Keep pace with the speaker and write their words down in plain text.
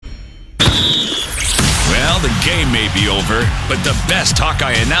Well, the game may be over, but the best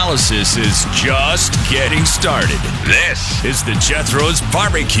Hawkeye analysis is just getting started. This is the Jethro's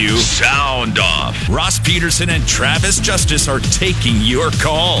Barbecue Sound Off. Ross Peterson and Travis Justice are taking your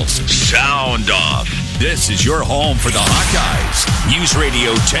calls. Sound Off. This is your home for the Hawkeyes. News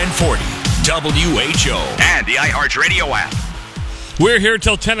Radio 1040, WHO, and the iHeartRadio app. We're here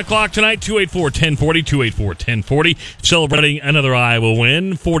till 10 o'clock tonight, 284-1040, 284-1040, celebrating another Iowa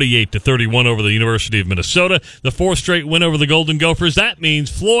win, 48-31 over the University of Minnesota, the fourth straight win over the Golden Gophers. That means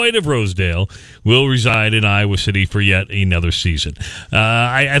Floyd of Rosedale will reside in Iowa City for yet another season.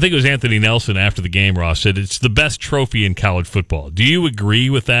 I think it was Anthony Nelson after the game, Ross, said it's the best trophy in college football. Do you agree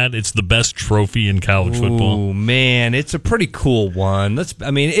with that? It's the best trophy in college football? Oh, man, it's a pretty cool one.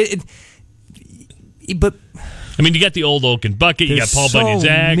 You got the old Oaken bucket. You got Paul Bunyan's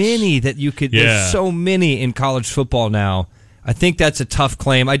axe. There's so many that you could. Yeah. There's so many in college football now. I think that's a tough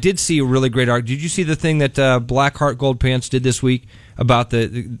claim. I did see a really great article. Did you see the thing that Blackheart Gold Pants did this week about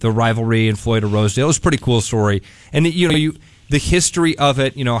the rivalry in Floyd of Rosedale? It was a pretty cool story. And the history of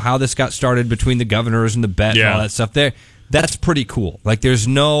it, how this got started between the governors and the bet and all that stuff there. That's pretty cool. Like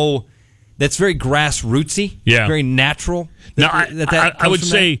that's very grassrootsy. Yeah. Very natural. I would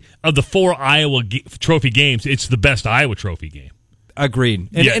say of the four Iowa trophy games, it's the best Iowa trophy game. Agreed.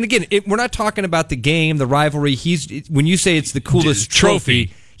 And again, we're not talking about the game, the rivalry. When you say it's the coolest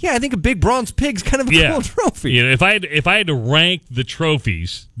trophy, yeah, I think a big bronze pig's kind of a cool trophy. If I had to rank the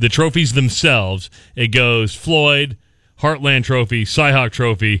trophies themselves, it goes Floyd, Heartland Trophy, Cyhawk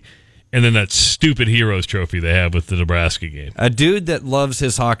Trophy, and then that stupid Heroes Trophy they have with the Nebraska game. A dude that loves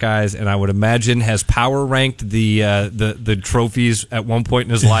his Hawkeyes, and I would imagine has power ranked the trophies at one point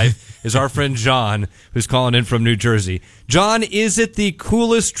in his life, is our friend John, who's calling in from New Jersey. John, is it the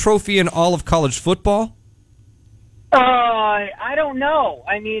coolest trophy in all of college football? I don't know.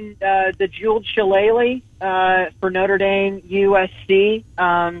 I mean, the jeweled shillelagh for Notre Dame, USC.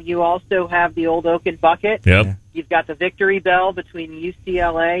 You also have the old Oaken bucket. Yep. You've got the Victory Bell between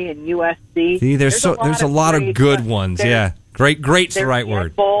UCLA and USC. See, there's a lot of good ones. Yeah, great's the right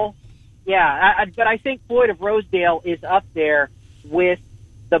word. Bowl. Yeah, but I think Floyd of Rosedale is up there with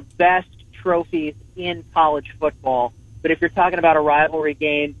the best trophies in college football. But if you're talking about a rivalry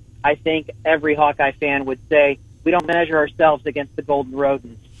game, I think every Hawkeye fan would say we don't measure ourselves against the Golden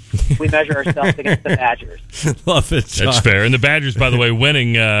Rodents. We measure ourselves against the Badgers. Love it, John. That's fair. And the Badgers, by the way,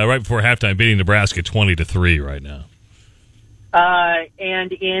 winning right before halftime, beating Nebraska 20-3 right now.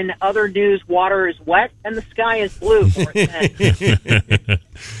 And in other news, water is wet and the sky is blue. What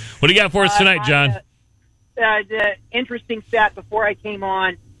do you got for us tonight, John? The interesting stat, before I came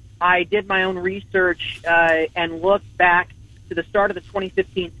on, I did my own research and looked back to the start of the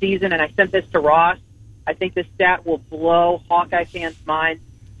 2015 season, and I sent this to Ross. I think this stat will blow Hawkeye fans' minds.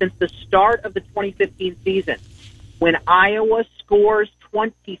 Since the start of the 2015 season, when Iowa scores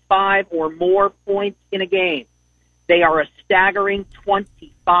 25 or more points in a game, they are a staggering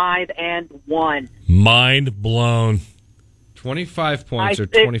 25-1. Mind blown. 25 points or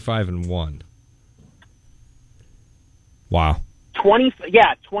 25-1. Wow.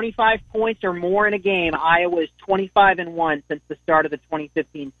 25 points or more in a game. Iowa is 25-1 since the start of the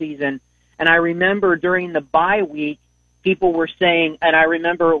 2015 season. And I remember during the bye week, people were saying, and I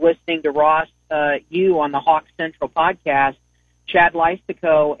remember listening to Ross, you on the Hawk Central podcast, Chad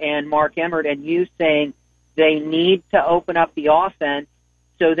Lystico and Mark Emmert, and you saying they need to open up the offense.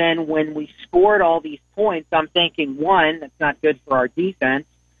 So then when we scored all these points, I'm thinking, one, that's not good for our defense.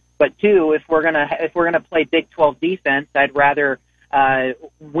 But two, if we're gonna play Big 12 defense, I'd rather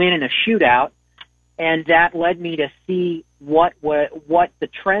win in a shootout. And that led me to see what the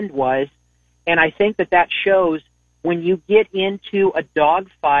trend was. And I think that shows when you get into a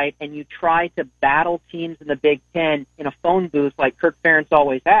dogfight and you try to battle teams in the Big Ten in a phone booth like Kirk Ferentz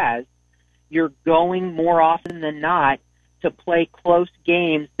always has, you're going more often than not to play close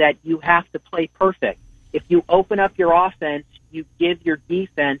games that you have to play perfect. If you open up your offense, you give your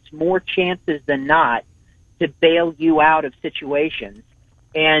defense more chances than not to bail you out of situations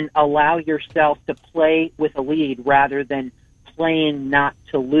and allow yourself to play with a lead rather than playing not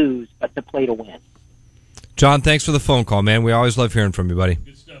to lose, but to play to win. John, thanks for the phone call, man. We always love hearing from you, buddy.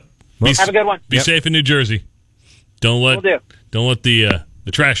 Good stuff. Have a good one. Be safe in New Jersey. Don't let the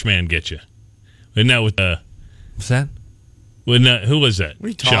trash man get you. Isn't that with what's that? Who was that? What are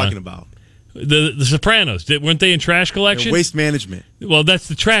you talking about? The Sopranos. Weren't they in trash collection? Waste management. Well, that's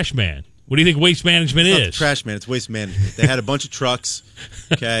the trash man. What do you think waste management it's is? Not the trash man. It's waste management. They had a bunch of trucks.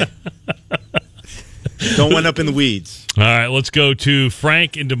 Okay. Don't wind up in the weeds. All right, let's go to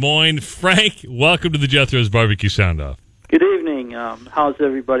Frank in Des Moines. Frank, welcome to the Jethro's Barbecue Sound Off. Good evening. evening. How's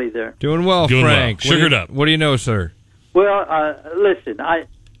everybody there? Doing well, Doing Frank. well. Sugared up. What do you know, sir? Well, listen, I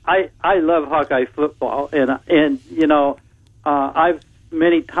love Hawkeye football, and you know, I've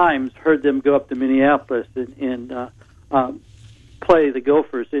many times heard them go up to Minneapolis and play the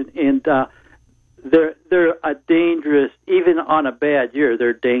Gophers, and they're a dangerous, even on a bad year,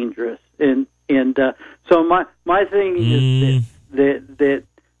 they're dangerous, and so my thing is that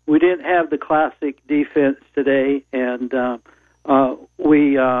we didn't have the classic defense today, and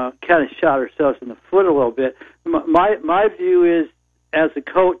we kind of shot ourselves in the foot a little bit. My view is, as a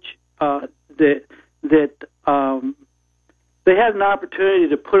coach, that they had an opportunity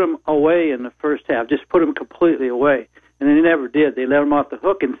to put them away in the first half, just put them completely away, and they never did. They let them off the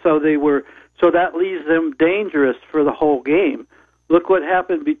hook, and so that leaves them dangerous for the whole game. Look what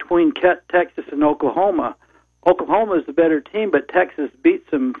happened between Texas and Oklahoma. Oklahoma is the better team, but Texas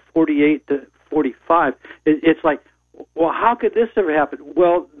beats them 48-45. It's like, well, how could this ever happen?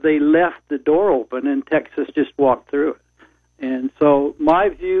 Well, they left the door open, and Texas just walked through it. And so my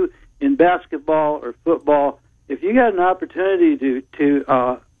view in basketball or football, if you got an opportunity to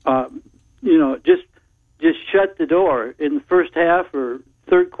just shut the door in the first half or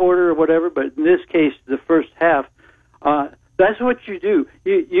third quarter or whatever, but in this case, the first half, that's what you do.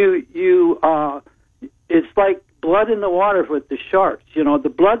 It's like blood in the water with the sharks. You know, the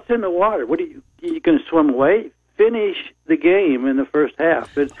blood's in the water. What are you going to swim away? Finish the game in the first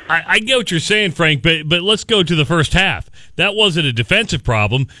half. I get what you're saying, Frank, but let's go to the first half. That wasn't a defensive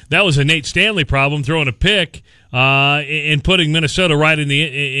problem. That was a Nate Stanley problem, throwing a pick and putting Minnesota right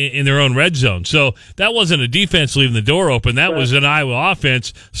in their own red zone. So that wasn't a defense leaving the door open. That was an Iowa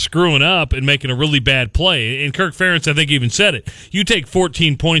offense screwing up and making a really bad play. And Kirk Ferentz, I think, even said it. You take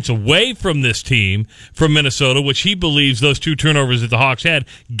 14 points away from this team, from Minnesota, which he believes those two turnovers that the Hawks had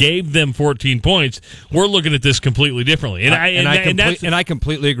gave them 14 points. We're looking at this completely differently. And I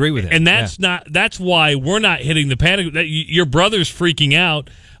completely agree with it. And that's why we're not hitting the panic. Your brother's freaking out.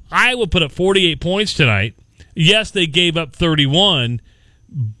 Iowa put up 48 points tonight. Yes, they gave up 31,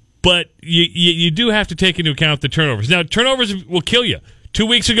 but you do have to take into account the turnovers. Now, turnovers will kill you. 2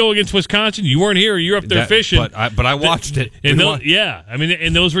 weeks ago against Wisconsin, you weren't here. You were up there fishing. But I watched it. And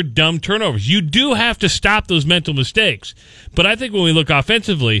those were dumb turnovers. You do have to stop those mental mistakes. But I think when we look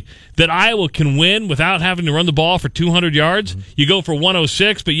offensively, that Iowa can win without having to run the ball for 200 yards. Mm-hmm. You go for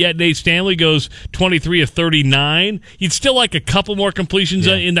 106, but yet Nate Stanley goes 23 of 39. You'd still like a couple more completions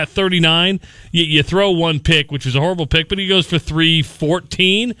in that 39. You throw one pick, which was a horrible pick, but he goes for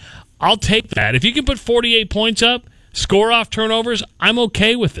 314. I'll take that. If you can put 48 points up, score off turnovers, I'm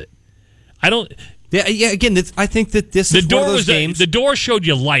okay with it. I don't. Yeah. Again, I think that this is one of those games. The door showed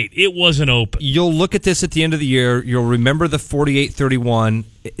you light. It wasn't open. You'll look at this at the end of the year. You'll remember the 48-31.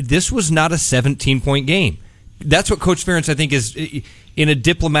 This was not a 17-point game. That's what Coach Ferentz, I think, is in a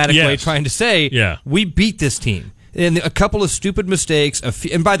diplomatic way trying to say. Yeah. We beat this team. And a couple of stupid mistakes.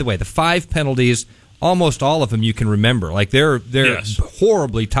 And by the way, the 5 penalties. Almost all of them you can remember. Like they're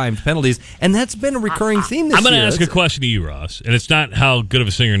horribly timed penalties, and that's been a recurring theme this year. I'm going to ask a question to you, Ross, and it's not how good of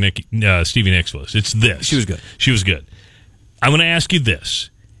a singer Stevie Nicks was. It's this. She was good. She was good. I'm going to ask you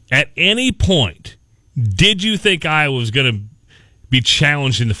this. At any point, did you think Iowa was going to be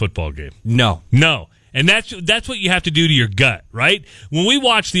challenged in the football game? No. And that's what you have to do to your gut, right? When we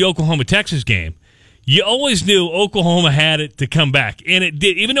watched the Oklahoma-Texas game, you always knew Oklahoma had it to come back, and it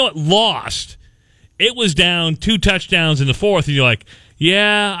did. Even though it lost, it was down 2 touchdowns in the fourth, and you're like,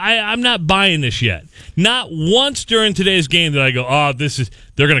 I'm not buying this yet. Not once during today's game did I go,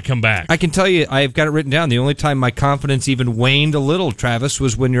 they're going to come back. I can tell you, I've got it written down. The only time my confidence even waned a little, Travis,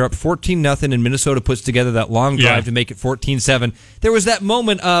 was when you're up 14-0 and Minnesota puts together that long drive to make it 14-7. There was that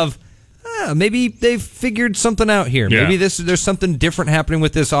moment of, maybe they've figured something out here. Yeah. Maybe there's something different happening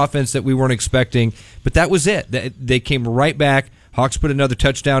with this offense that we weren't expecting. But that was it. They came right back. Hawks put another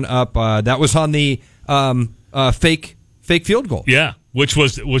touchdown up. That was on the fake field goal. Yeah, which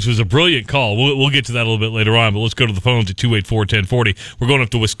was a brilliant call. We'll get to that a little bit later on, but let's go to the phones at 284-1040. We're going up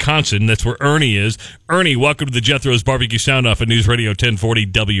to Wisconsin. That's where Ernie is. Ernie, welcome to the Jethro's Barbecue Sound Off at News Radio 1040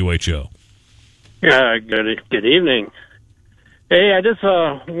 WHO. Yeah, good evening. Hey, I just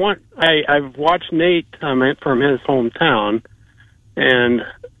I've watched Nate from his hometown, and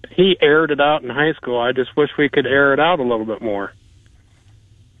he aired it out in high school. I just wish we could air it out a little bit more.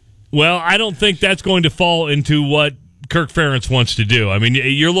 Well, I don't think that's going to fall into what Kirk Ferentz wants to do. I mean,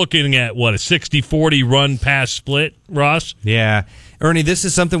 you're looking at, a 60-40 run-pass split, Ross? Yeah. Ernie, this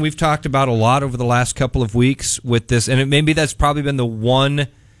is something we've talked about a lot over the last couple of weeks with this, and maybe that's probably been the one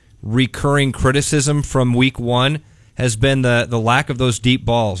recurring criticism from week one, has been the lack of those deep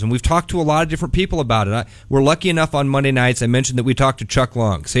balls. And we've talked to a lot of different people about it. We're lucky enough on Monday nights. I mentioned that we talked to Chuck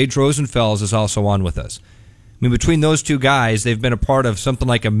Long. Sage Rosenfels is also on with us. I mean, between those two guys, they've been a part of something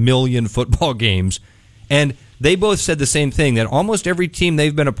like 1 million football games. And they both said the same thing, that almost every team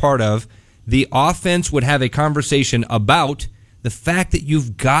they've been a part of, the offense would have a conversation about the fact that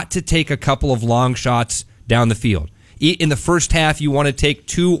you've got to take a couple of long shots down the field. In the first half, you want to take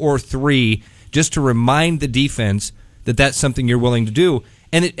 2 or 3 just to remind the defense that that's something you're willing to do.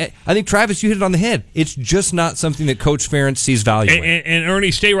 And I think, Travis, you hit it on the head. It's just not something that Coach Ferentz sees value in. And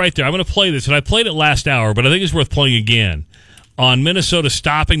Ernie, stay right there. I'm going to play this, and I played it last hour, but I think it's worth playing again. On Minnesota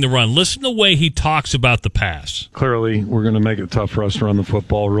stopping the run. Listen to the way he talks about the pass. Clearly, we're going to make it tough for us to run the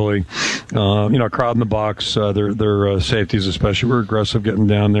football, really. Crowd in the box, their safeties especially, were aggressive getting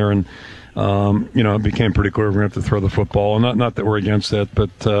down there, and, it became pretty clear we're going to have to throw the football. And not that we're against that,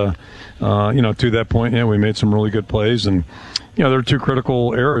 but, to that point, we made some really good plays. And, there are 2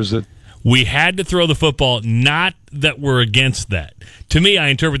 critical errors that we had to throw the football, not that we're against that. To me, I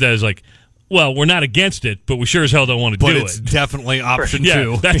interpret that as like, well, we're not against it, but we sure as hell don't want to do it. But it's definitely option 2.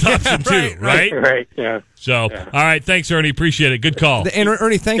 Yeah, that's option 2, right? Right, yeah. So, all right, thanks, Ernie. Appreciate it. Good call. And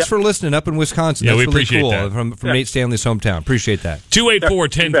Ernie, thanks for listening up in Wisconsin. Yeah, that's we really appreciate cool. that. From Nate Stanley's hometown. Appreciate that.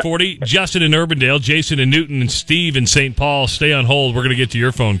 284-1040. Justin in Urbandale, Jason in Newton, and Steve in St. Paul. Stay on hold. We're going to get to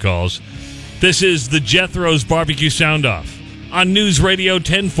your phone calls. This is the Jethro's Barbecue Sound Off on News Radio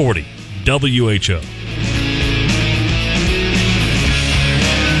 1040 WHO.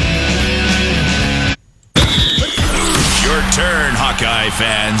 Turn, Hawkeye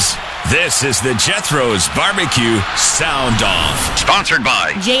fans. This is the Jethro's Barbecue Sound Off. Sponsored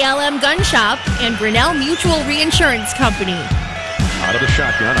by JLM Gun Shop and Grinnell Mutual Reinsurance Company. Out of the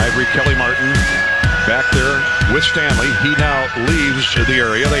shotgun, Ivory Kelly Martin back there with Stanley. He now leaves the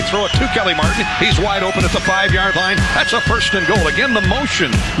area. They throw it to Kelly Martin. He's wide open at the 5-yard line. That's a 1st and goal. Again, the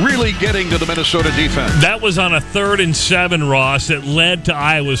motion really getting to the Minnesota defense. That was on a 3rd and 7, Ross, that led to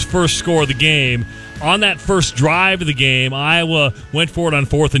Iowa's first score of the game. On that first drive of the game, Iowa went for it on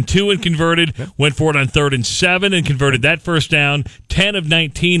 4th and 2 and converted, went for it on 3rd and 7 and converted that first down, 10 of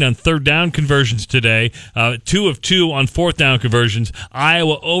 19 on 3rd down conversions today, 2 of 2 on 4th down conversions.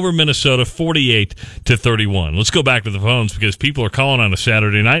 Iowa over Minnesota 48-31. Let's go back to the phones because people are calling on a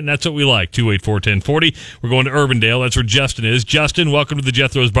Saturday night, and that's what we like, 284-1040. We're going to Urbandale. That's where Justin is. Justin, welcome to the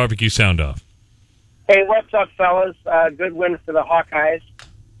Jethro's Barbecue Sound Off. Hey, what's up, fellas? Good win for the Hawkeyes.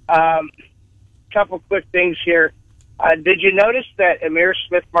 Couple quick things here. Did you notice that Amir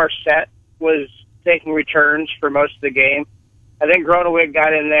Smith-Marset was taking returns for most of the game? I think Gronewig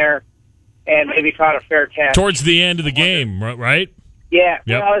got in there and maybe caught a fair catch. Towards the end of the game, right? Yeah.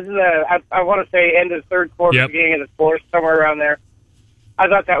 Yep. Well, I was in I want to say end of the 3rd quarter, beginning of the 4th, somewhere around there. I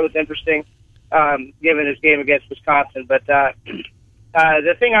thought that was interesting, given his game against Wisconsin. But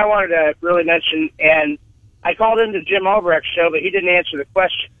the thing I wanted to really mention, and I called into Jim Albrecht's show, but he didn't answer the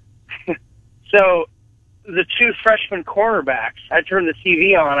question. So the 2 freshman cornerbacks, I turn the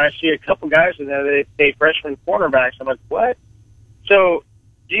TV on, I see a couple guys in there, they say freshman cornerbacks. I'm like, what? So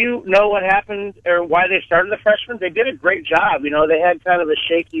do you know what happened or why they started the freshmen? They did a great job. They had kind of a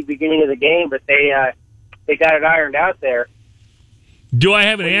shaky beginning of the game, but they got it ironed out there. Do I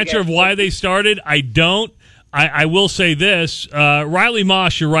have an answer of why they started? I don't. I will say this. Riley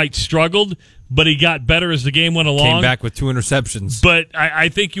Moss, you're right, struggled, but he got better as the game went along. Came back with 2 interceptions. But I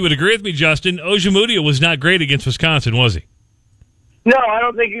think you would agree with me, Justin. Ojemudia was not great against Wisconsin, was he? No, I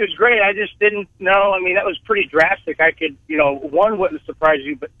don't think he was great. I just didn't know. I mean, that was pretty drastic. I could, 1 wouldn't surprise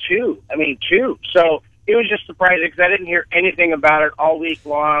you, but 2. I mean, 2. So it was just surprising because I didn't hear anything about it all week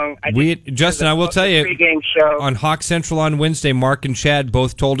long. Justin, I will tell you, pregame show. On Hawk Central on Wednesday, Mark and Chad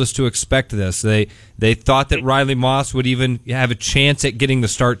both told us to expect this. They thought that Riley Moss would even have a chance at getting the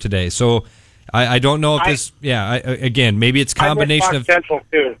start today. So I don't know if this. Again, maybe it's a combination of Central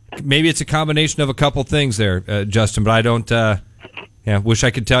too. Maybe it's a combination of a couple things there, Justin. But I don't. Wish I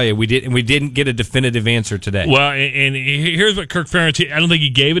could tell you. We didn't get a definitive answer today. Well, and here's what Kirk Ferentz. I don't think he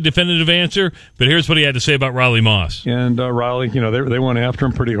gave a definitive answer, but here's what he had to say about Riley Moss. And Riley, they went after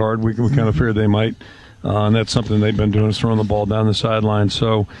him pretty hard. We kind of figured they might, and that's something they've been doing, is throwing the ball down the sideline.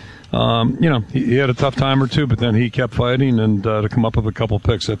 So. He had a tough time or two, but then he kept fighting, and to come up with a couple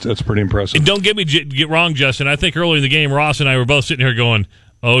picks, that's pretty impressive. And don't get wrong, Justin. I think early in the game, Ross and I were both sitting here going,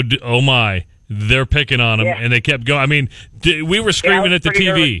 oh my, they're picking on him, and they kept going. I mean, we were screaming at the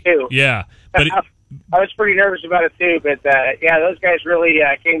TV. Yeah. But I was pretty nervous about it, too. But, those guys really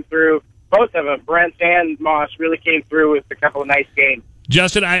came through. Both of them, Brent and Moss, really came through with a couple of nice games.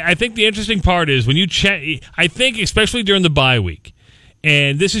 Justin, I think the interesting part is when you check, I think especially during the bye week,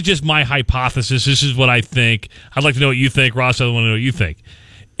 and this is just my hypothesis. This is what I think. I'd like to know what you think, Ross. I want to know what you think.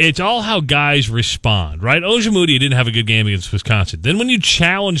 It's all how guys respond, right? Ojemudia didn't have a good game against Wisconsin. Then when you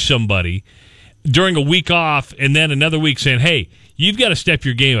challenge somebody during a week off and then another week saying, hey, you've got to step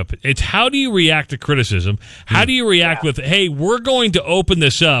your game up. It's how do you react to criticism? How do you react with, hey, we're going to open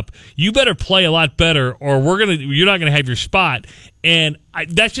this up. You better play a lot better or you're not going to have your spot. And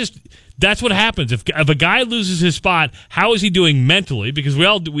that's what happens. If a guy loses his spot, how is he doing mentally? Because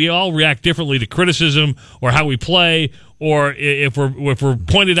we all react differently to criticism or how we play, or if we're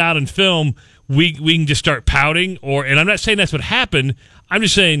pointed out in film, we can just start pouting. And I'm not saying that's what happened. I'm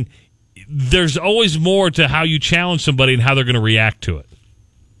just saying there's always more to how you challenge somebody and how they're going to react to it.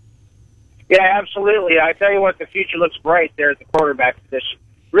 Yeah, absolutely. I tell you what, the future looks bright there at the quarterback position.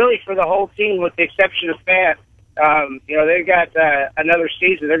 Really, for the whole team, with the exception of Fant. They've got another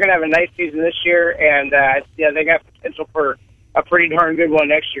season. They're going to have a nice season this year, and they got potential for a pretty darn good one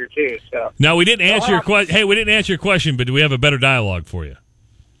next year too. So now we didn't answer your question. Hey, we didn't answer your question, but do we have a better dialogue for you?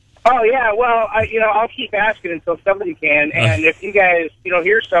 Oh yeah, well, I'll keep asking until somebody can, and if you guys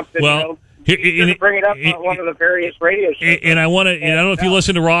hear something, bring it up on one of the various radio shows. And I want to. I don't know if you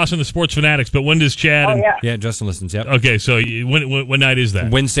listen to Ross and the Sports Fanatics, but when does Chad? Yeah, Justin listens. Yep. Okay, so when night is that?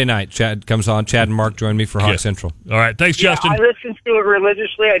 Wednesday night. Chad comes on. Chad and Mark join me for Hawk Central. All right, thanks, Justin. I listen to it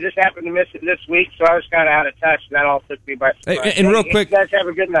religiously. I just happened to miss it this week, so I was kind of out of touch, and that all took me by surprise. Hey, and real quick, you guys have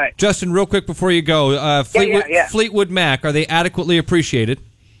a good night. Justin, real quick before you go, Fleetwood Mac, are they adequately appreciated?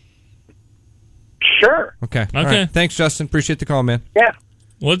 Sure. Okay. All right. Thanks, Justin. Appreciate the call, man. Yeah.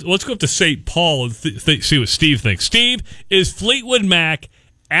 Well, let's go up to St. Paul and see what Steve thinks. Steve, is Fleetwood Mac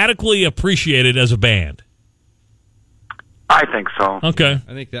adequately appreciated as a band? I think so. Okay.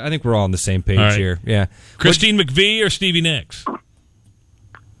 I think we're all on the same page here. Yeah. Christine McVie or Stevie Nicks?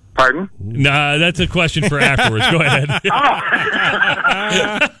 Pardon? Nah, that's a question for afterwards. Go ahead.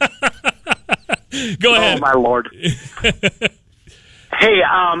 Go ahead. Oh, my Lord. Hey,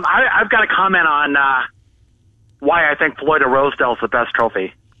 I've got a comment on why I think Floyd of Rosedale is the best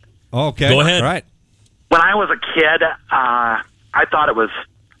trophy. Okay. Go ahead. All right. When I was a kid, I thought it was,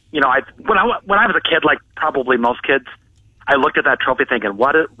 when I was a kid, like probably most kids, I looked at that trophy thinking,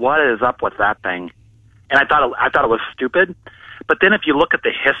 what is up with that thing? And I thought it was stupid. But then if you look at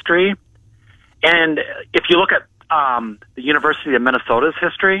the history, and if you look at the University of Minnesota's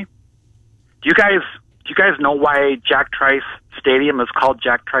history, do you guys know why Jack Trice Stadium is called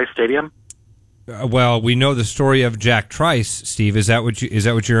Jack Trice Stadium? Well, we know the story of Jack Trice, Steve. Is that what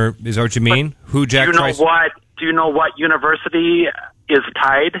you mean? But who Jack Trice? Do you know what university is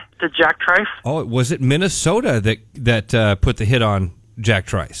tied to Jack Trice? Oh, was it Minnesota that put the hit on Jack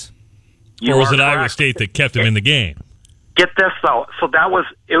Trice? Or was it Iowa State that kept him in the game? Get this though. So that was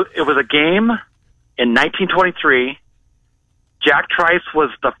it was a game in 1923. Jack Trice was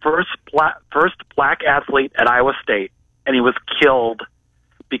the first black athlete at Iowa State, and he was killed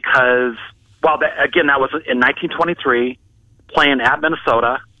because, that was in 1923, playing at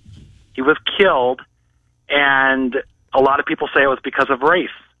Minnesota. He was killed, and a lot of people say it was because of race,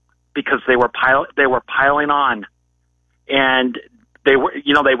 because they were piling on, and they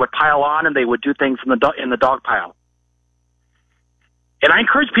would pile on and they would do things in the dog pile. And I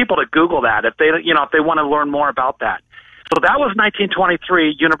encourage people to Google that if they want to learn more about that. So that was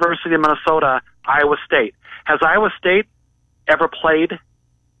 1923, University of Minnesota, Iowa State. Has Iowa State ever played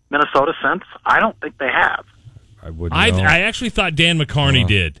Minnesota since? I don't think they have. I actually thought Dan McCarney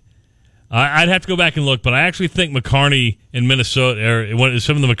did. I'd have to go back and look, but I actually think McCarney in Minnesota, or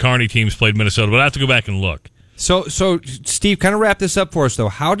some of the McCarney teams played Minnesota, but I have to go back and look. So Steve, kind of wrap this up for us, though.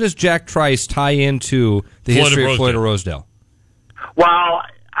 How does Jack Trice tie into the history of Floyd of Rosedale? Well,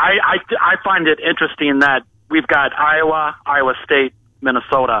 I find it interesting that we've got Iowa, Iowa State,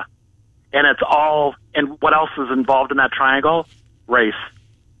 Minnesota, and it's all. And what else is involved in that triangle? Race.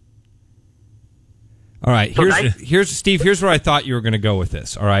 All right, here's Steve. Here's where I thought you were going to go with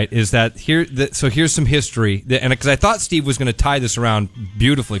this. All right, is that here? So here's some history, and because I thought Steve was going to tie this around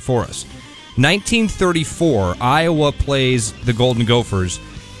beautifully for us. 1934, Iowa plays the Golden Gophers,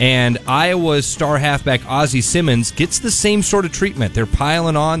 and Iowa's star halfback Ozzie Simmons gets the same sort of treatment. They're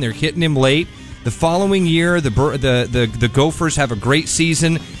piling on, they're hitting him late. The following year, the Gophers have a great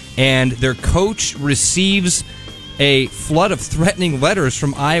season, and their coach receives a flood of threatening letters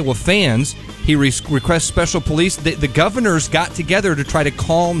from Iowa fans. He requests special police. The governors got together to try to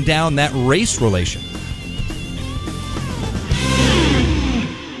calm down that race relation.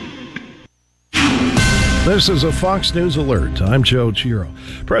 This is a Fox News Alert. I'm Joe Chiro.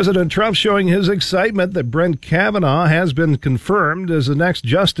 President Trump showing his excitement that Brett Kavanaugh has been confirmed as the next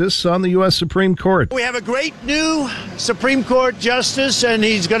justice on the U.S. Supreme Court. We have a great new Supreme Court justice, and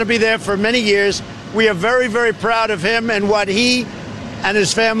he's going to be there for many years. We are very, very proud of him and what he and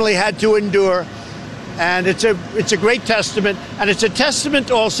his family had to endure. And it's a great testament, and it's a testament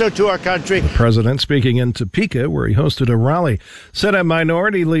also to our country. The president speaking in Topeka, where he hosted a rally. Senate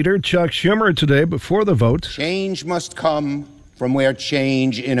Minority Leader Chuck Schumer today before the vote. Change must come from where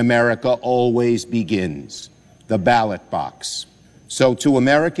change in America always begins, the ballot box. So to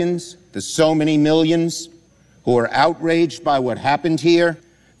Americans, the so many millions who are outraged by what happened here,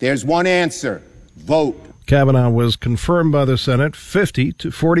 there's one answer: vote. Kavanaugh was confirmed by the Senate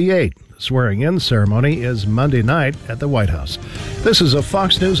 50-48. The swearing-in ceremony is Monday night at the White House. This is a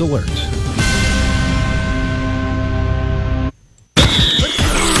Fox News Alert. Your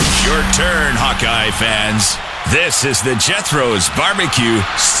turn, Hawkeye fans. This is the Jethro's Barbecue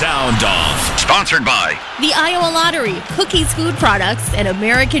Sound Off. Sponsored by the Iowa Lottery, Cookies Food Products, and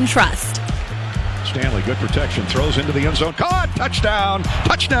American Trust. Stanley, good protection, throws into the end zone. Caught! Touchdown!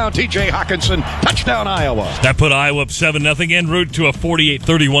 Touchdown, T.J. Hawkinson. Touchdown, Iowa. That put Iowa up 7-0 en route to a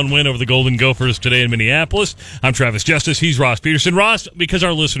 48-31 win over the Golden Gophers today in Minneapolis. I'm Travis Justice. He's Ross Peterson. Ross, because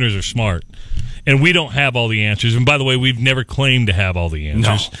our listeners are smart, and we don't have all the answers. And by the way, we've never claimed to have all the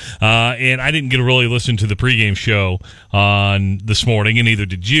answers. No. And I didn't get to really listen to the pregame show on this morning, and neither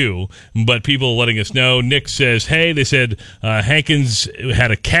did you. But people letting us know. Nick says, hey, they said Hankins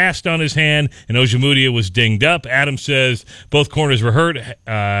had a cast on his hand, and Ojemudia was dinged up. Adam says both corners were hurt.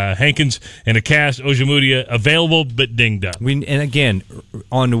 Hankins and a cast. Ojemudia available, but dinged up. And again,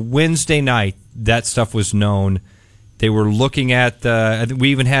 on Wednesday night, that stuff was known. They were looking at, we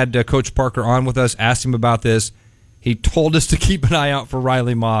even had Coach Parker on with us, asked him about this. He told us to keep an eye out for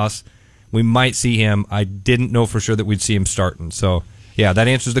Riley Moss. We might see him. I didn't know for sure that we'd see him starting. So, yeah, that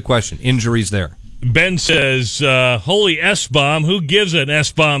answers the question. Injuries there. Ben says, holy S-bomb. Who gives an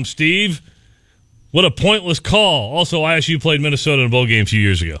S-bomb, Steve? What a pointless call. Also, ISU played Minnesota in a bowl game a few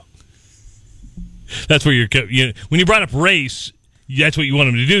years ago. That's where when you brought up race, that's what you want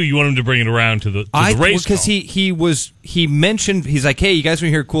him to do. You want him to bring it around to the race because he mentioned, he's like, hey, you guys want to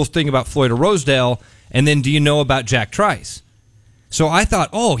hear a cool thing about Floyd of Rosedale, and then do you know about Jack Trice? So I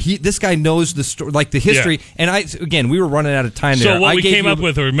thought, this guy knows the story, like the history. Yeah. And we were running out of time there. So what we came up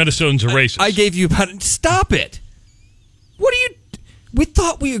with are Minnesotans are racist. I gave you about it. Stop it. What are you? We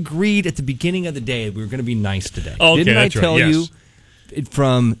thought we agreed at the beginning of the day we were going to be nice today. Okay, Didn't I tell right. you?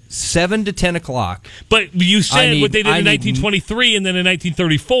 From 7 to 10 o'clock. But you said what they did in 1923 and then in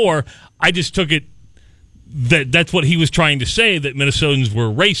 1934. I just took it that's what he was trying to say, that Minnesotans were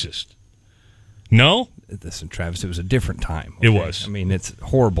racist. No? Listen, Travis, it was a different time. Okay? It was. I mean, it's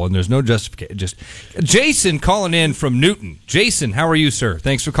horrible, and there's no justification. Just Jason calling in from Newton. Jason, how are you, sir?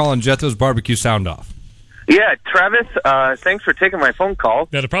 Thanks for calling Jethro's Barbecue Sound Off. Yeah, Travis, thanks for taking my phone call.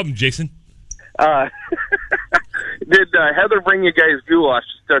 Not a problem, Jason. Did Heather bring you guys goulash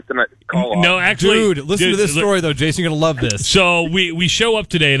to start the call off? No, actually. Dude, listen to this story, though, Jason. You're going to love this. So we show up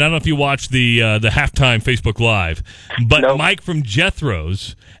today, and I don't know if you watched the halftime Facebook Live, but Mike from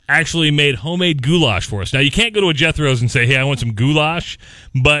Jethro's actually made homemade goulash for us. Now, you can't go to a Jethro's and say, hey, I want some goulash,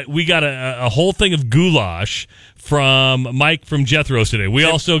 but we got a whole thing of goulash from Mike from Jethro's today. We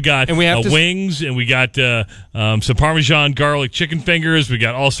also got wings, and we got some Parmesan garlic chicken fingers. We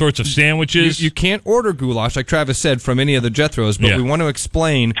got all sorts of sandwiches. You can't order goulash, like Travis said, from any of the Jethro's, but we want to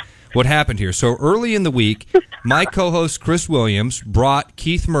explain what happened here. So early in the week, my co-host Chris Williams brought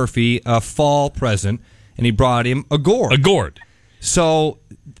Keith Murphy a fall present, and he brought him a gourd. A gourd. So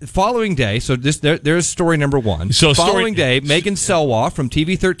the following day, there's story number one. So following day, Megan Selwa from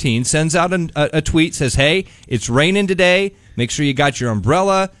TV13 sends out a tweet, says, hey, it's raining today. Make sure you got your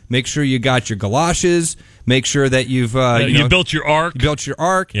umbrella. Make sure you got your galoshes. Make sure that you've you built your ark. Built your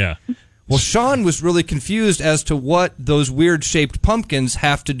ark. Yeah. Well, Sean was really confused as to what those weird-shaped pumpkins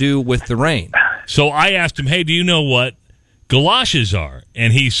have to do with the rain. So I asked him, hey, do you know what galoshes are?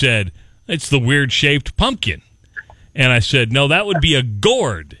 And he said, it's the weird-shaped pumpkin. And I said, no, that would be a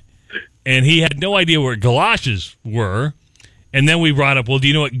gourd. And he had no idea where galoshes were. And then we brought up, well, do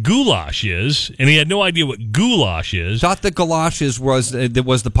you know what goulash is? And he had no idea what goulash is. Thought that galoshes was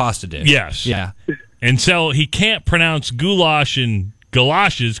the pasta dish. Yes. Yeah. And so he can't pronounce goulash and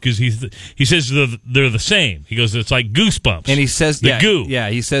galoshes because he says they're the same. He goes, it's like goosebumps. And he says, goo. Yeah,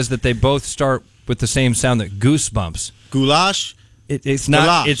 he says that they both start with the same sound, that goosebumps. Goulash? It's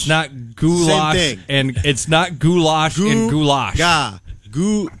not goulash. Same thing. And it's not goulash and goulash. So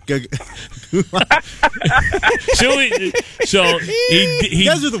you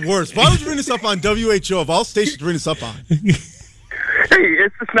guys are the worst. Why would you bring this up on WHO of all stations to bring this up on? Hey,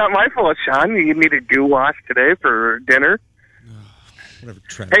 it's just not my fault, Sean. You need a goulash today for dinner. Whatever,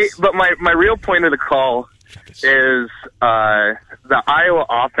 Travis. Hey, but my real point of the call is the Iowa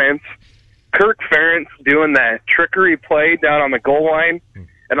offense. Kirk Ferentz doing that trickery play down on the goal line,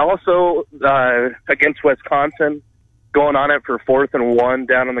 and also against Wisconsin, going on it for 4th and 1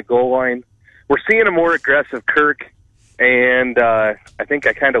 down on the goal line. We're seeing a more aggressive Kirk, and I think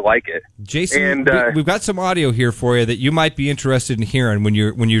I kind of like it. Jason, we've got some audio here for you that you might be interested in hearing when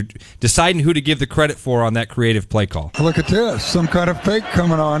you're deciding who to give the credit for on that creative play call. Look at this, some kind of fake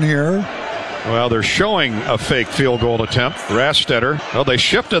coming on here. Well, they're showing a fake field goal attempt. Rastetter. Well, they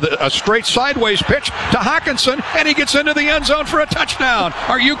shifted a straight sideways pitch to Hawkinson, and he gets into the end zone for a touchdown.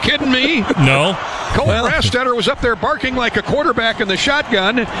 Are you kidding me? No. Cole Rastetter was up there barking like a quarterback in the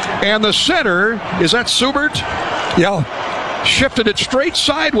shotgun, and the center, is that Subert? Yeah. Shifted it straight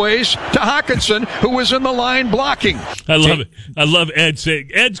sideways to Hawkinson, who was in the line blocking. I love it. I love Ed saying,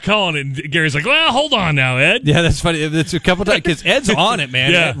 Ed's calling, and Gary's like, well, hold on now, Ed. Yeah, that's funny. It's a couple times, because Ed's on it,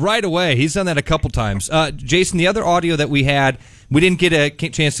 man. Yeah. Right away. He's done that a couple times. Jason, the other audio that we had, we didn't get a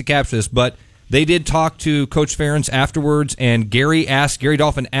chance to capture this, but they did talk to Coach Ferentz afterwards, and Gary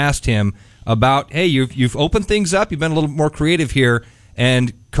Dolphin asked him about, hey, you've opened things up, you've been a little more creative here,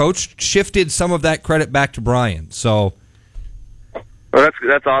 and Coach shifted some of that credit back to Brian. So... Well,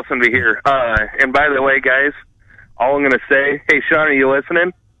 that's awesome to hear. And by the way, guys, all I'm going to say, hey, Sean, are you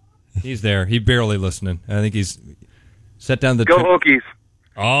listening? He's there. He's barely listening. I think he's set down the... Go Hokies.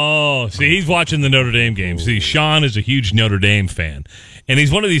 Oh, see, he's watching the Notre Dame game. See, Sean is a huge Notre Dame fan. And he's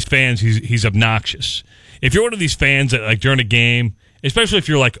one of these fans, he's obnoxious. If you're one of these fans that, like, during a game, especially if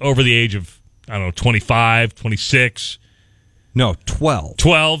you're, like, over the age of, I don't know, 25, 26. No, 12.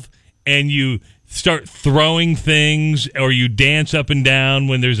 12, and you... start throwing things, or you dance up and down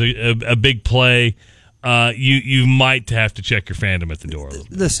when there's a big play, you might have to check your fandom at the door.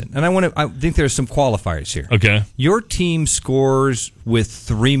 Listen, and I think there's some qualifiers here. Okay, your team scores with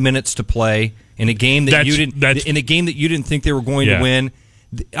 3 minutes to play in a game that you didn't think they were going to win.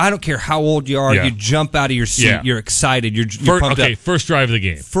 I don't care how old you are. You jump out of your seat. You're excited. You're pumped up. First drive of the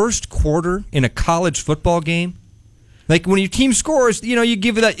game. First quarter in a college football game. Like, when your team scores, you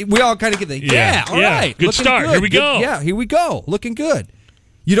give it that. We all kind of get that. All right. Good start. Good. Here we go. Here we go. Looking good.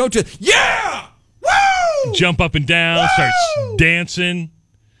 You don't just, woo! Jump up and down, start dancing.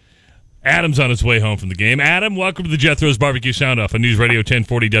 Adam's on his way home from the game. Adam, welcome to the Jethro's Barbecue Sound Off on News Radio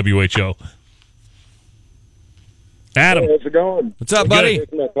 1040 WHO. Adam. Hey, how's it going? What's up, buddy?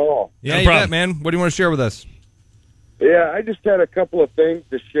 Taking my call. Yeah, you bet, man. What do you want to share with us? Yeah, I just had a couple of things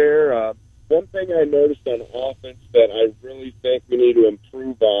to share. One thing I noticed on offense that I really think we need to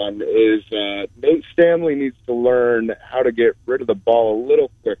improve on is Nate Stanley needs to learn how to get rid of the ball a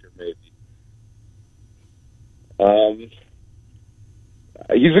little quicker, maybe.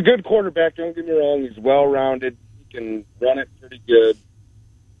 He's a good quarterback, don't get me wrong. He's well-rounded. He can run it pretty good.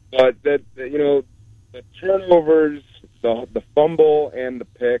 But, the turnovers, the fumble, and the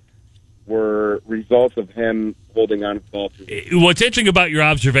pick were results of him holding on to the ball too much. What's interesting about your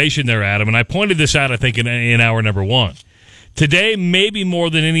observation there, Adam, and I pointed this out, I think, in hour number one, today, maybe more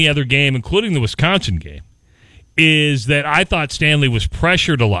than any other game, including the Wisconsin game, is that I thought Stanley was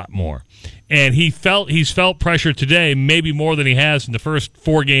pressured a lot more. And he's felt pressure today maybe more than he has in the first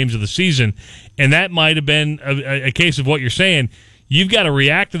 4 games of the season. And that might have been a case of what you're saying. You've got to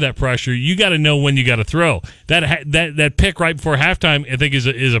react to that pressure. You got to know when you got to throw. That pick right before halftime, I think,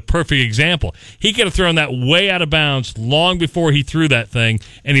 is a perfect example. He could have thrown that way out of bounds long before he threw that thing,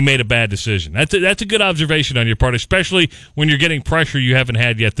 and he made a bad decision. That's a good observation on your part, especially when you're getting pressure you haven't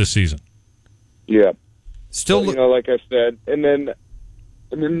had yet this season. Yeah. Still, like I said, and then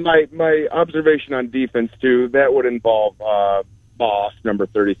my observation on defense too. That would involve Moss, number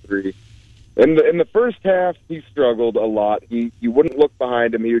 33. In the first half, he struggled a lot. He wouldn't look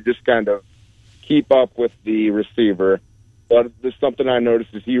behind him. He would just kind of keep up with the receiver. But there's something I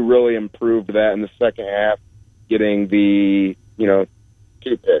noticed is he really improved that in the second half, getting the 2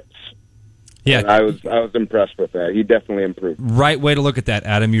 picks. Yeah, and I was impressed with that. He definitely improved. Right way to look at that,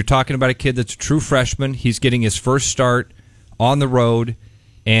 Adam. You're talking about a kid that's a true freshman. He's getting his first start on the road,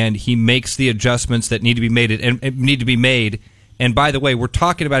 and he makes the adjustments that need to be made. And by the way, we're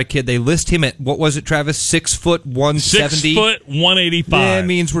talking about a kid. They list him at, what was it, Travis? 6 foot 170. 6 foot 185. That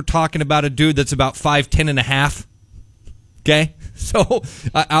means we're talking about a dude that's about 5'10" and a half. Okay, so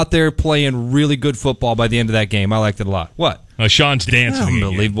out there playing really good football by the end of that game. I liked it a lot. What? Sean's dancing.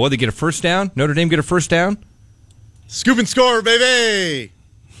 Unbelievable. They get a first down. Notre Dame get a first down. Scoop and score, baby!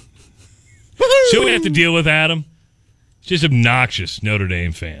 See what we have to deal with, Adam? Just obnoxious Notre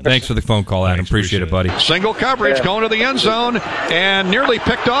Dame fans. Thanks for the phone call, Adam. Appreciate it, buddy. Single coverage going to the end zone and nearly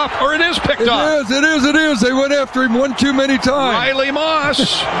picked off, or it is picked off. It is. They went after him one too many times. Riley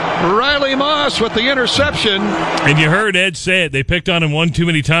Moss with the interception. And you heard Ed say it. They picked on him one too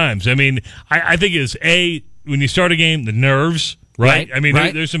many times. I mean, I think it's when you start a game, the nerves, right? I mean,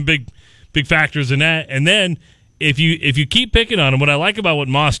 there's some big factors in that. And then if you keep picking on him, what I like about what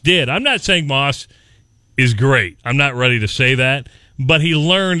Moss did, I'm not saying Moss is great. I'm not ready to say that. But he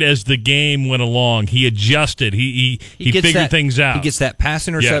learned as the game went along. He adjusted. He figured things out. He gets that pass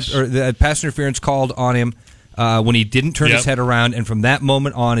intercept or the pass interference called on him when he didn't turn his head around, and from that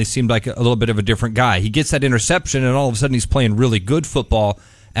moment on, he seemed like a little bit of a different guy. He gets that interception, and all of a sudden, he's playing really good football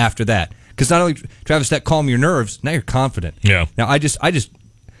after that. Because not only Travis, that calm your nerves, now you're confident. Yeah. Now I just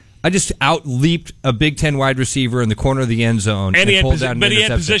out-leaped a Big Ten wide receiver in the corner of the end zone and pulled down an interception. He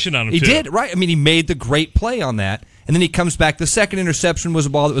had position on him, He too. did, right. I mean, he made the great play on that, and then he comes back. The second interception was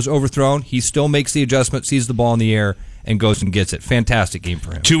a ball that was overthrown. He still makes the adjustment, sees the ball in the air, and goes and gets it. Fantastic game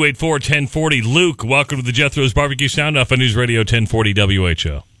for him. 284-1040. Luke, welcome to the Jethro's Barbecue Sound Off on News Radio 1040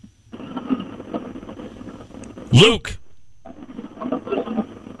 WHO. Luke.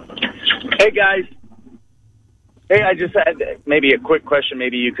 Hey, guys. Hey, I just had maybe a quick question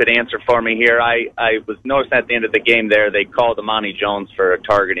maybe you could answer for me here. I was noticing at the end of the game there, they called Amani Jones for a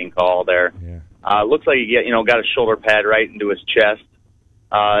targeting call there. Yeah. Looks like he got a shoulder pad right into his chest.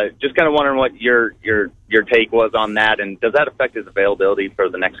 Just kind of wondering what your take was on that, and does that affect his availability for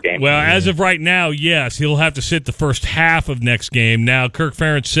the next game? Well, as of right now, yes. He'll have to sit the first half of next game. Now, Kirk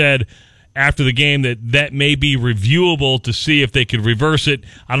Ferentz said after the game that may be reviewable to see if they could reverse it.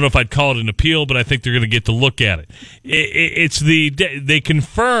 I don't know if I'd call it an appeal, but I think they're going to get to look at it. They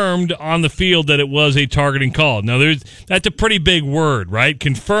confirmed on the field that it was a targeting call. Now, that's a pretty big word, right?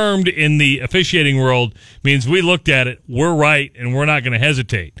 Confirmed in the officiating world means we looked at it, we're right, and we're not going to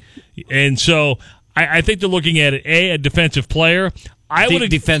hesitate. And so I think they're looking at it, a defensive player.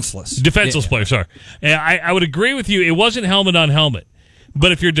 Defenseless player, sorry. And I would agree with you. It wasn't helmet on helmet.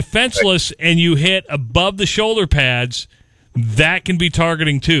 But if you're defenseless and you hit above the shoulder pads, that can be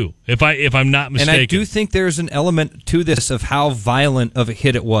targeting too, if I'm not mistaken. And I do think there's an element to this of how violent of a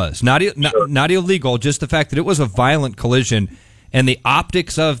hit it was. Not illegal, just the fact that it was a violent collision, and the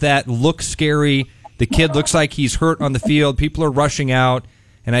optics of that look scary. The kid looks like he's hurt on the field. People are rushing out,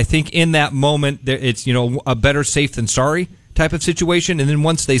 and I think in that moment, it's a better safe than sorry type of situation, and then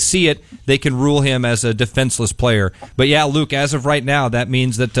once they see it, they can rule him as a defenseless player. But yeah, Luke, as of right now, that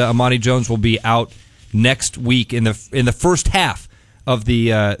means that Amani Jones will be out next week in the first half of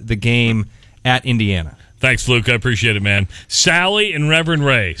the game at Indiana. Thanks, Luke. I appreciate it, man. Sally and Reverend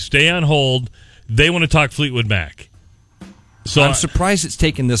Ray, stay on hold. They want to talk Fleetwood Mac. So I'm surprised it's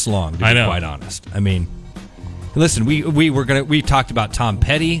taken this long, to be quite honest. I mean, listen, we talked about Tom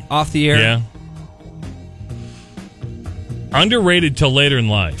Petty off the air. Yeah. Underrated till later in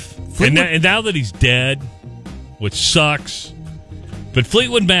life. And now that he's dead, which sucks. But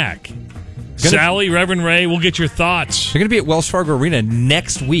Fleetwood Mac, Sally, Reverend Ray, we'll get your thoughts. They're going to be at Wells Fargo Arena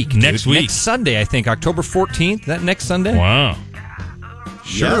next week. Next Sunday, I think, October 14th. Is that next Sunday? Wow.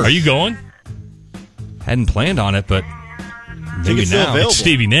 Sure. Are you going? Hadn't planned on it, but maybe now. It's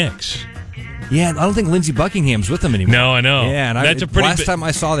Stevie Nicks. Yeah, I don't think Lindsey Buckingham's with them anymore. No, I know. Yeah, and last time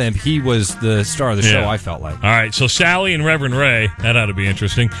I saw them, he was the star of the show, I felt like. All right, so Sally and Reverend Ray, that ought to be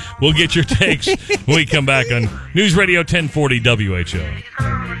interesting. We'll get your takes when we come back on News Radio 1040 WHO.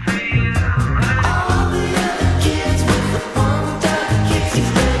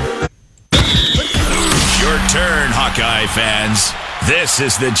 Your turn, Hawkeye fans. This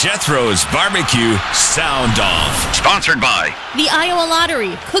is the Jethro's Barbecue Sound Off. Sponsored by the Iowa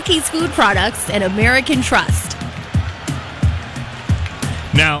Lottery, Cookies Food Products, and American Trust.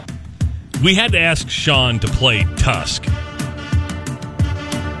 Now, we had to ask Sean to play Tusk.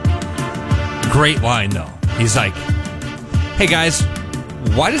 Great line, though. He's like, hey, guys,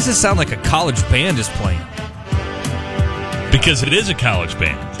 why does this sound like a college band is playing? Because it is a college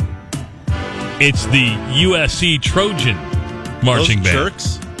band. It's the USC Trojan marching band.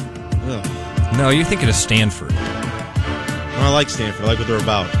 Jerks? Ugh. No, you're thinking of Stanford. I like Stanford. I like what they're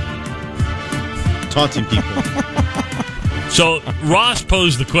about. Taunting people. So Ross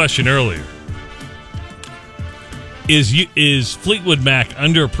posed the question earlier: Is Fleetwood Mac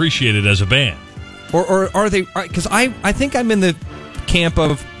underappreciated as a band, or are they? Because I think I'm in the camp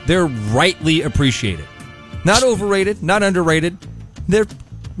of they're rightly appreciated, not overrated, not underrated. They're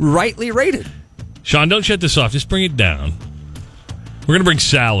rightly rated. Sean, don't shut this off. Just bring it down. We're going to bring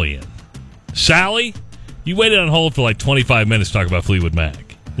Sally in. Sally, You waited on hold for like 25 minutes to talk about Fleetwood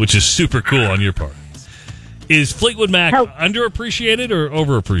Mac, which is super cool on your part. Is Fleetwood Mac underappreciated or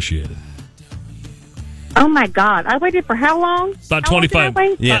overappreciated? Oh, my God. I waited for how long? About how 25. Long did I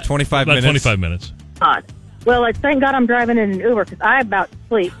wait? Yeah, 25 minutes. About 25 minutes. God. Well, thank God I'm driving in an Uber because I'm about to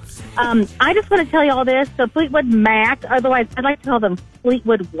sleep. I just want to tell you all this. So Fleetwood Mac, otherwise I'd like to call them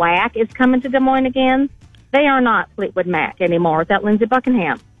Fleetwood Whack, is coming to Des Moines again. They are not Fleetwood Mac anymore. Is that Lindsey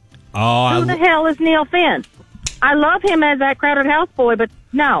Buckingham? Who the hell is Neil Finn? I love him as that Crowded House boy, but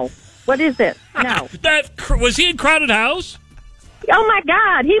no. What is this? No. Was he in Crowded House? Oh, my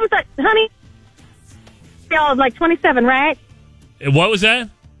God. He was like, honey, y'all like 27, right? What was that?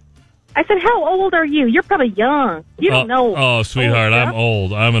 I said, how old are you? You're probably young. You don't know. Oh, sweetheart, I'm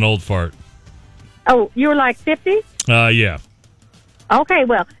old. I'm an old fart. Oh, you were like 50? Yeah. Okay,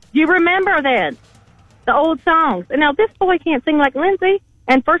 well, do you remember then the old songs? And now this boy can't sing like Lindsay,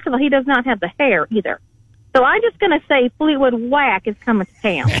 and first of all, he does not have the hair either. So I'm just going to say Fleetwood Whack is coming to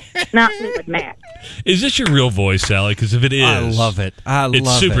town, not Fleetwood Mac. Is this your real voice, Sally? Because if it is, I love it.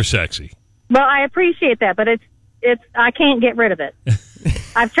 It's super sexy. Well, I appreciate that, but it's I can't get rid of it.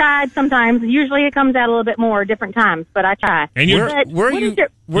 I've tried sometimes. Usually it comes out a little bit more different times, but I try. And where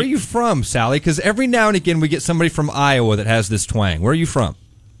are you from, Sally? Because every now and again we get somebody from Iowa that has this twang. Where are you from?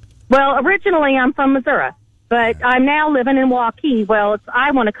 Well, originally I'm from Missouri, but I'm now living in Waukee. Well,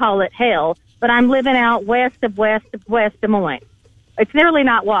 I want to call it hell, but I'm living out west of Des Moines. It's nearly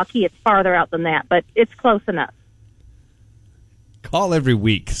not Waukee. It's farther out than that, but it's close enough. Call every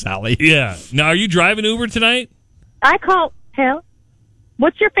week, Sally. Yeah. Now, are you driving Uber tonight? I call hell.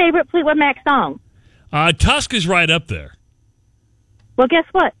 What's your favorite Fleetwood Mac song? Tusk is right up there. Well, guess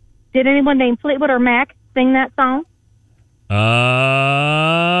what? Did anyone named Fleetwood or Mac sing that song?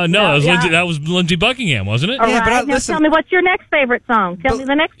 No, that was Lindsey Buckingham, wasn't it? All right. Now tell me, what's your next favorite song? Tell me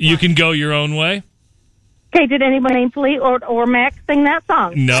the next one. You Can Go Your Own Way. Okay, did anyone named Fleetwood or Mac sing that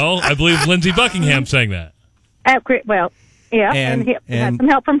song? No, I believe Lindsey Buckingham sang that. Well, yeah, and he had some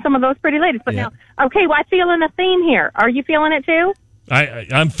help from some of those pretty ladies. But now, okay, well, I'm feeling a theme here. Are you feeling it too?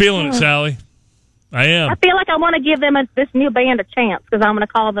 I'm feeling it, Sally. I am. I feel like I want to give them this new band a chance because I'm going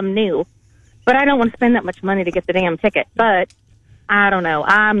to call them new. But I don't want to spend that much money to get the damn ticket. But I don't know.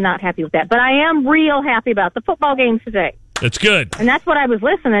 I'm not happy with that. But I am real happy about the football game today. That's good. And that's what I was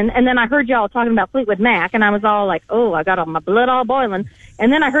listening. And then I heard y'all talking about Fleetwood Mac, and I was all like, oh, I got all my blood all boiling.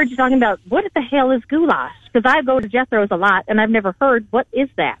 And then I heard you talking about, what the hell is goulash? Because I go to Jethro's a lot, and I've never heard, what is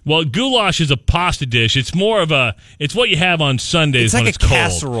that? Well, goulash is a pasta dish. It's more of it's what you have on Sundays when it's cold.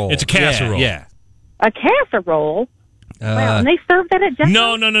 Casserole. It's a casserole. Yeah. A casserole? Wow, and they serve that at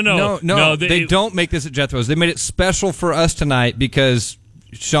Jethro's? No. They don't make this at Jethro's. They made it special for us tonight because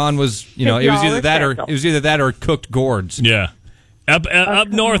Sean was, it was either that or cooked gourds. Yeah. Up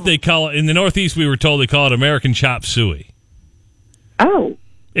north, they call it, in the Northeast, we were told they call it American chop suey. Oh.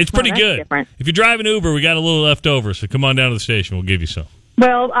 It's pretty good. Different. If you're driving Uber, we got a little left over, so come on down to the station. We'll give you some.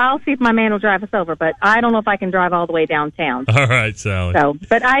 Well, I'll see if my man will drive us over, but I don't know if I can drive all the way downtown. All right, Sally.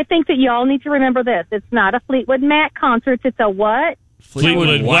 But I think that you all need to remember this. It's not a Fleetwood Mac concert. It's a what?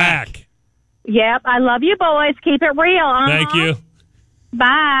 Fleetwood Whack. Yep. I love you, boys. Keep it real. Uh-huh. Thank you.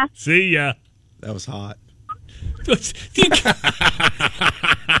 Bye. See ya. That was hot.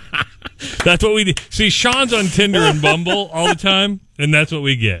 That's what we do. See, Sean's on Tinder and Bumble all the time, and that's what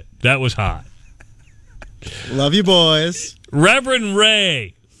we get. That was hot. Love you, boys. Reverend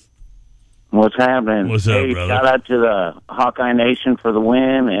Ray. What's happening? What's up, brother? brother? Shout out to the Hawkeye Nation for the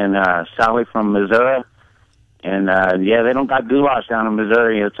win, and Sally from Missouri. And, they don't got goulash down in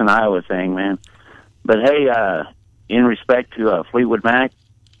Missouri. It's an Iowa thing, man. But, hey, in respect to Fleetwood Mac,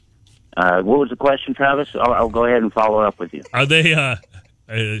 what was the question, Travis? I'll go ahead and follow up with you. Are they,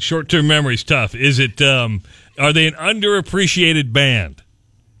 short-term memory's tough. Is it, are they an underappreciated band?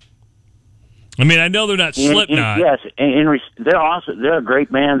 I mean, I know they're not Slipknot. Yes, they're a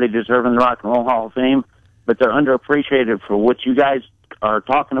great band. They deserve in the Rock and Roll Hall of Fame, but they're underappreciated for what you guys are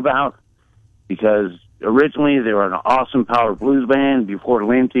talking about because originally they were an awesome power blues band before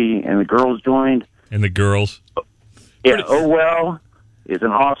Lindsey and the girls joined. And the girls? Yeah, Oh Well is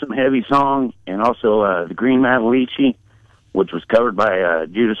an awesome heavy song, and also the Green Matalici, which was covered by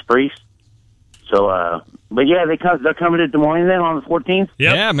Judas Priest. So, but yeah, they're coming to Des Moines then on the 14th?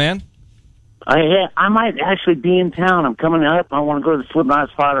 Yep. Yeah, man. I might actually be in town. I'm coming up. I want to go to the Slipknot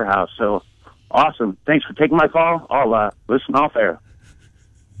Slaughterhouse. So, awesome. Thanks for taking my call. I'll listen off air.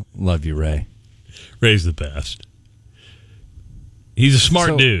 Love you, Ray. Ray's the best. He's a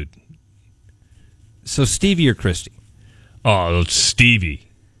smart dude. So, Stevie or Christy? Oh, it's Stevie.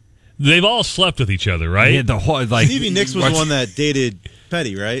 They've all slept with each other, right? Yeah, the whole Stevie Nicks was the one that dated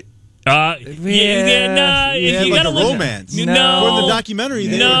Petty, right? You like gotta the romance. No. Or in the documentary,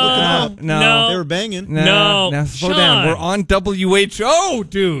 they were hooking up. No. They were banging. No. Now slow down. We're on WHO,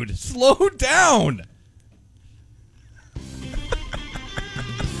 dude. Slow down.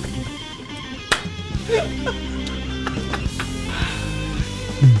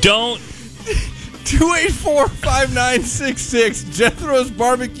 Don't. 284-5966. Jethro's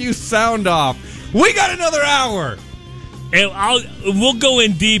Barbecue Sound Off. We got another hour. And we'll go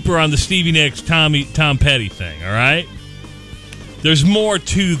in deeper on the Stevie Nicks, Tom Petty thing, all right? There's more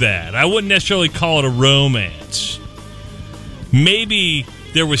to that. I wouldn't necessarily call it a romance. Maybe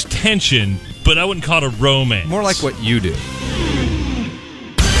there was tension, but I wouldn't call it a romance. More like what you do.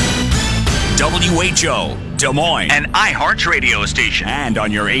 WHO, Des Moines, an iHeart radio station, and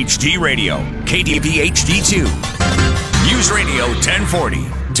on your HD radio, KDV HD2. News Radio 1040,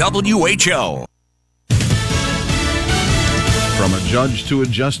 WHO. From a judge to a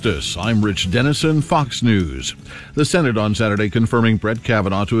justice, I'm Rich Dennison, Fox News. The Senate on Saturday confirming Brett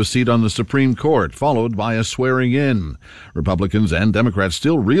Kavanaugh to a seat on the Supreme Court, followed by a swearing-in. Republicans and Democrats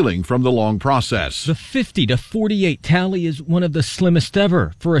still reeling from the long process. The 50-48 tally is one of the slimmest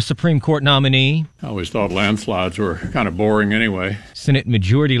ever for a Supreme Court nominee. I always thought landslides were kind of boring anyway. Senate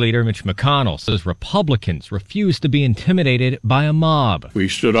Majority Leader Mitch McConnell says Republicans refuse to be intimidated by a mob. We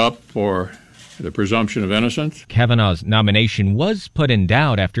stood up for the presumption of innocence. Kavanaugh's nomination was put in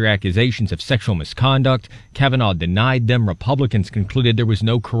doubt after accusations of sexual misconduct. Kavanaugh denied them. Republicans concluded there was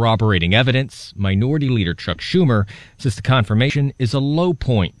no corroborating evidence. Minority Leader Chuck Schumer says the confirmation is a low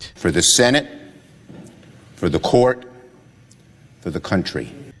point. For the Senate, for the court, for the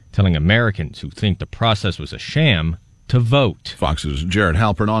country. Telling Americans who think the process was a sham to vote. Fox's Jared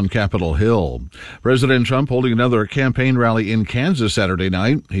Halpern on Capitol Hill. President Trump holding another campaign rally in Kansas Saturday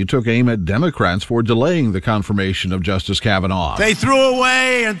night. He took aim at Democrats for delaying the confirmation of Justice Kavanaugh. They threw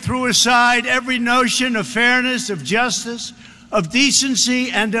away and threw aside every notion of fairness, of justice, of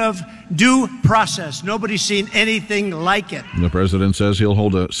decency, and of due process. Nobody's seen anything like it. The president says he'll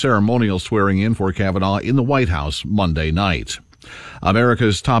hold a ceremonial swearing-in for Kavanaugh in the White House Monday night.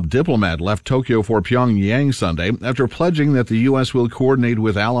 America's top diplomat left Tokyo for Pyongyang Sunday after pledging that the U.S. will coordinate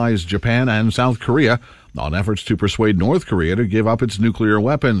with allies Japan and South Korea on efforts to persuade North Korea to give up its nuclear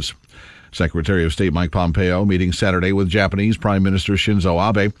weapons. Secretary of State Mike Pompeo meeting Saturday with Japanese Prime Minister Shinzo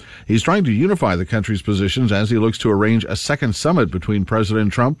Abe. He's trying to unify the country's positions as he looks to arrange a second summit between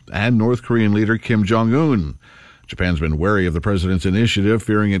President Trump and North Korean leader Kim Jong-un. Japan's been wary of the president's initiative,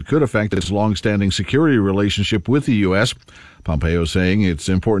 fearing it could affect its long-standing security relationship with the U.S. Pompeo saying it's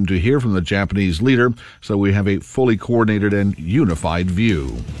important to hear from the Japanese leader so we have a fully coordinated and unified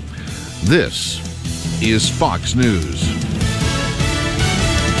view. This is Fox News.